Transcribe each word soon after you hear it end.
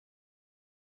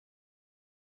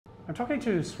I'm talking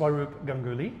to Swaroop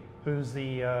Ganguly, who's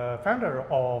the founder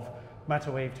of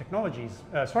Matterwave Technologies.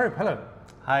 Swaroop, hello.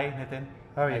 Hi, Nitin.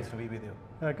 How are you? Nice to be with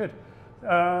you. Good.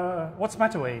 What's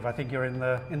Matterwave? I think you're in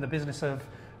the business of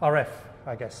RF,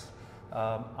 I guess.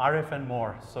 RF and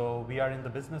more. So we are in the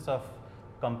business of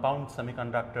compound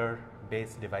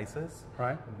semiconductor-based devices,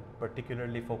 Right.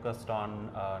 particularly focused on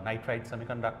nitride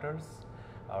semiconductors.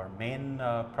 Our main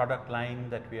product line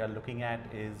that we are looking at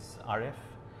is RF,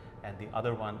 and the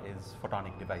other one is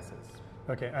photonic devices.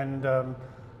 Okay, and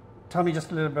tell me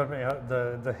just a little bit about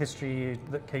the history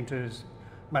that came to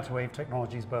Matterwave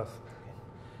Technologies' birth.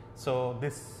 So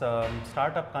this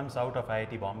startup comes out of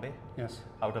IIT Bombay, Yes.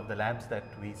 out of the labs that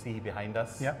we see behind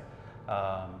us. Yeah.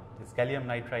 This gallium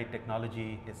nitride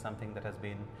technology is something that has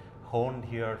been honed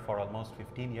here for almost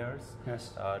 15 years,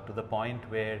 Yes. to the point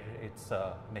where it's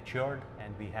matured,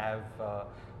 and we have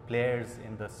players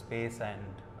in the space and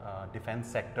defense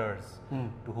sectors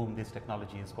to whom this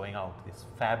technology is going out. This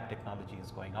fab technology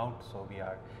is going out, so we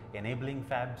are enabling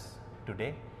fabs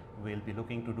today. We'll be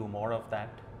looking to do more of that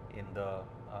in the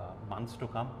months to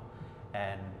come,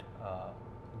 and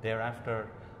thereafter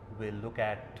we'll look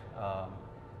at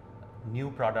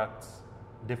new products,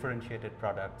 differentiated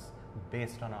products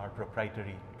based on our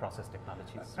proprietary process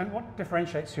technologies. And what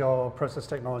differentiates your process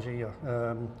technology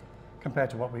compared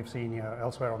to what we've seen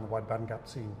elsewhere on the wide bandgap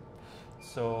scene?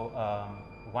 So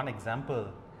one example,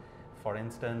 for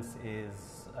instance,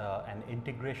 is an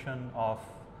integration of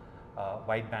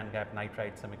wide bandgap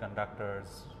nitride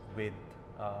semiconductors with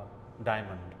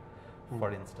diamond,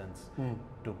 for instance,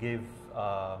 to give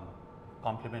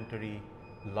complementary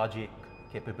logic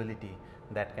capability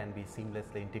that can be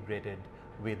seamlessly integrated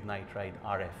with nitride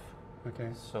RF. Okay.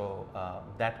 So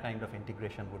that kind of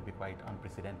integration would be quite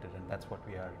unprecedented, and that's what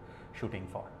we are shooting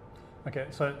for. Okay,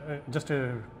 so just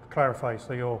to clarify,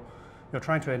 so you're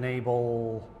trying to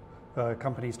enable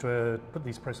companies to put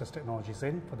these process technologies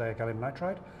in for their gallium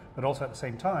nitride, but also at the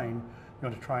same time you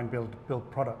want to try and build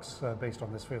products based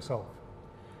on this for yourself.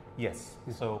 Yes.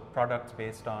 So products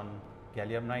based on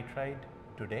gallium nitride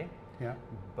today, Yeah.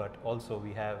 but also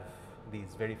we have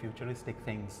these very futuristic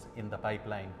things in the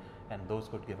pipeline, and those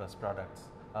could give us products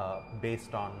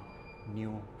based on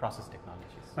new process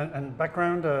technologies. And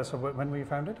background, so when were you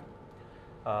founded?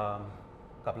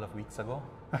 Couple of weeks ago,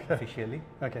 officially.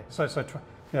 Okay, so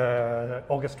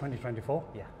August 2024?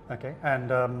 Yeah. Okay,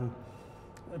 and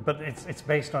but it's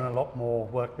based on a lot more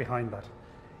work behind that.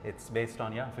 It's based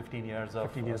on 15 years of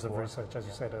 15 years of work. research, as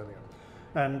you said earlier.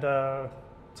 And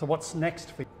so what's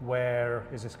next for you? Where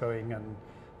is this going,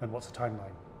 and what's the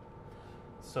timeline?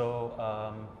 So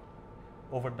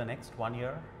over the next 1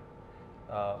 year,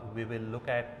 we will look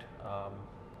at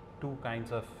two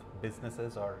kinds of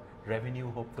businesses or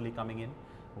revenue hopefully coming in.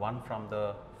 One from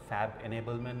the fab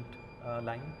enablement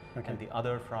line, Okay. and the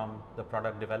other from the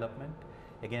product development.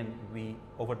 Again, we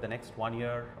over the next 1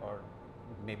 year or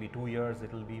maybe 2 years,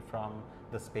 it will be from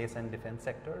the space and defense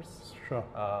sectors. Sure.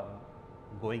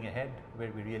 Going ahead,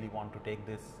 where we really want to take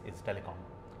this is telecom,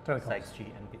 Telecoms.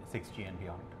 6G and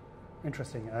beyond.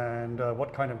 Interesting. And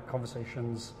what kind of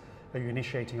conversations are you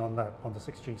initiating on that, on the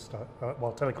 6G stuff?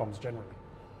 Well, telecoms generally.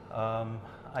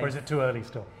 Or is it too early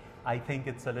still? I think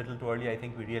it's a little too early. I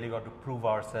think we really got to prove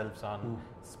ourselves on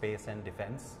space and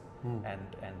defense,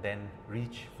 and then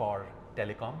reach for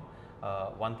telecom.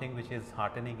 One thing which is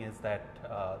heartening is that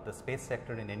the space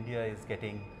sector in India is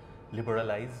getting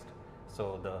liberalized.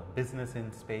 So the business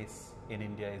in space in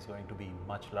India is going to be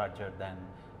much larger than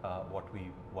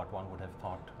what one would have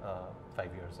thought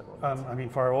 5 years ago. I mean,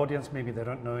 for our audience, maybe they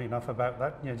don't know enough about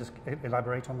that. Just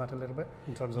elaborate on that a little bit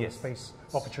in terms of Yes. the space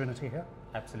opportunity here.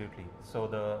 Absolutely. So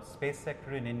the space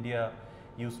sector in India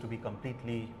used to be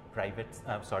completely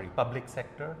public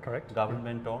sector, Correct.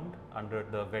 government owned, under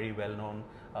the very well-known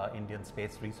Indian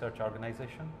Space Research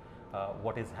Organization.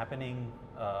 What is happening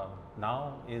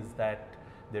now is that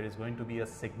there is going to be a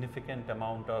significant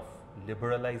amount of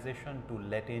liberalization to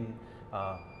let in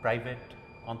private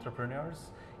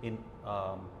entrepreneurs in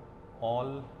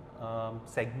all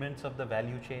segments of the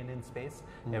value chain in space,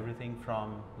 everything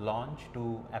from launch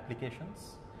to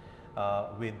applications,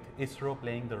 with ISRO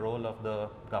playing the role of the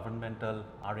governmental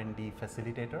R&D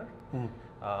facilitator,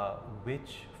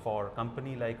 which for a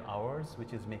company like ours,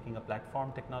 which is making a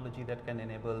platform technology that can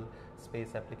enable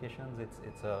space applications,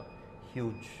 it's a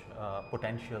huge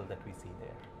potential that we see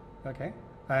there. Okay.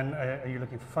 And are you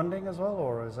looking for funding as well,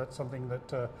 or is that something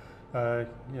that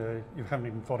you haven't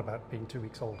even thought about being 2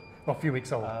 weeks old, or a few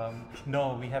weeks old?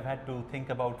 No, we have had to think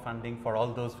about funding for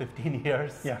all those 15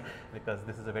 years, Yeah. because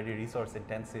this is a very resource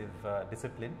intensive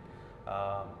discipline.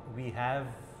 We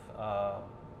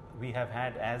we have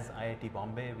had, as IIT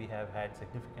Bombay, we have had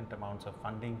significant amounts of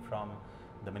funding from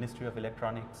the Ministry of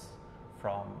Electronics,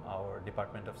 from our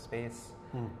Department of Space,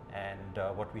 and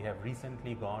what we have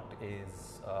recently got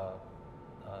is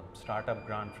a startup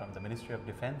grant from the Ministry of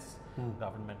Defense,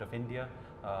 Government of India,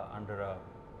 under a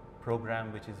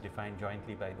program which is defined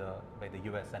jointly by the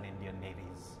US and Indian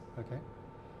navies. Okay.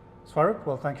 Swaroop,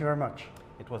 well, thank you very much.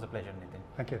 It was a pleasure, Nitin.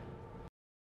 Thank you.